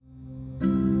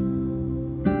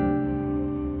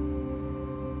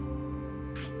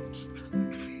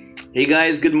Hey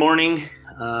guys, good morning.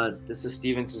 This is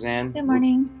Steve and Suzanne. Good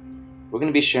morning. We're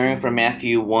going to be sharing from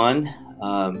Matthew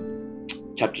 1,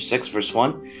 chapter 6, verse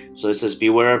 1. So it says,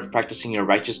 "Beware of practicing your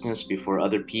righteousness before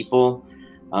other people."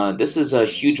 This is a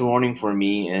huge warning for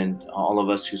me and all of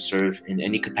us who serve in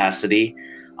any capacity.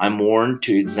 I'm warned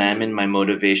to examine my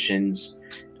motivations,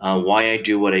 why I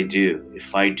do what I do.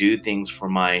 If I do things for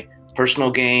my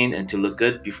personal gain and to look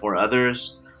good before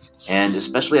others, and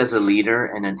especially as a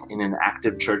leader in an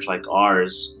active church like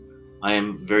ours, I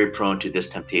am very prone to this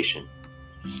temptation.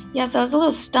 Yes, I was a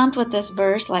little stumped with this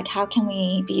verse. Like, how can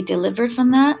we be delivered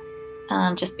from that?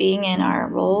 Just being in our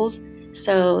roles.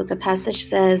 So the passage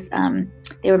says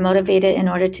they were motivated in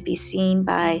order to be seen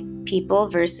by people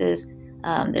versus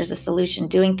there's a solution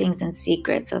doing things in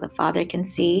secret so the Father can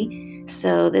see.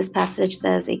 So this passage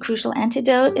says a crucial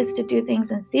antidote is to do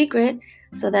things in secret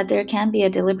so that there can be a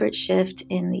deliberate shift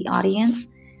in the audience.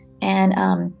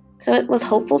 And so it was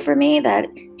hopeful for me that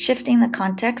shifting the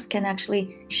context can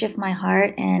actually shift my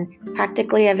heart. And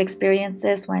practically, I've experienced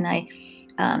this when I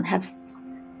have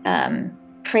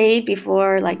prayed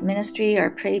before like ministry or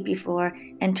prayed before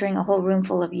entering a whole room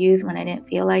full of youth when I didn't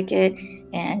feel like it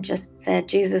and just said,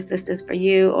 Jesus, this is for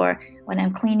you. Or when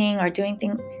I'm cleaning or doing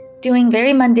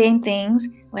very mundane things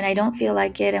when I don't feel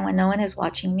like it and when no one is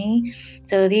watching me.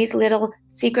 So these little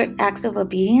secret acts of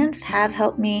obedience have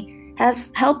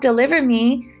helped deliver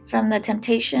me from the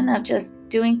temptation of just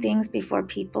doing things before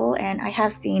people, and I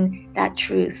have seen that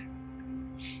truth.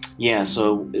 Yeah,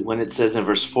 so when it says in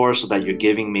verse 4, so that your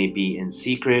giving may be in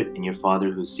secret, and your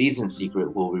Father who sees in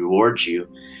secret will reward you.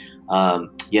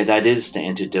 That is the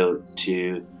antidote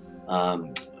to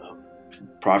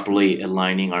properly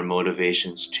aligning our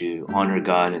motivations to honor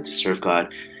God and to serve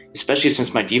God, especially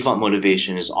since my default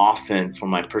motivation is often for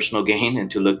my personal gain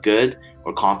and to look good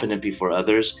or competent before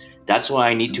others. That's why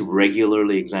I need to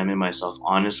regularly examine myself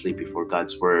honestly before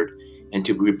God's word and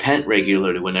to repent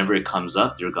regularly whenever it comes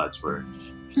up through God's word.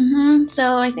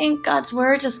 So I think God's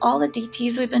word, just all the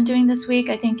DTs we've been doing this week,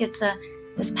 I think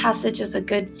this passage is a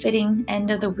good fitting end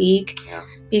of the week. Yeah.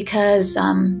 Because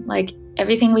like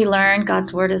everything we learn,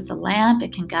 God's word is the lamp.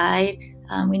 It can guide.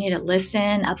 We need to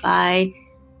listen, abide,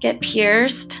 get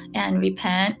pierced, and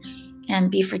repent,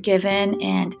 and be forgiven,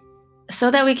 and so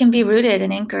that we can be rooted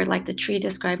and anchored like the tree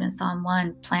described in Psalm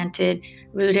 1, planted,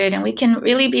 rooted, and we can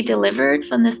really be delivered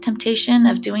from this temptation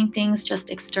of doing things just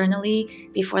externally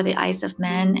before the eyes of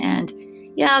men. And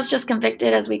I was just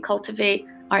convicted as we cultivate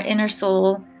our inner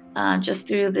soul just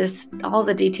through all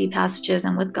the DT passages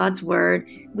and with God's word,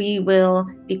 we will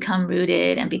become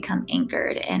rooted and become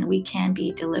anchored, and we can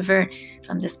be delivered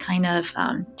from this kind of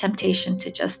temptation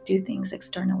to just do things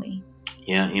externally.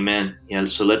 Yeah, amen. Yeah,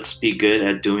 so let's be good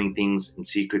at doing things in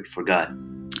secret for God.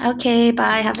 Okay,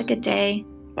 bye. Have a good day.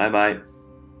 Bye-bye.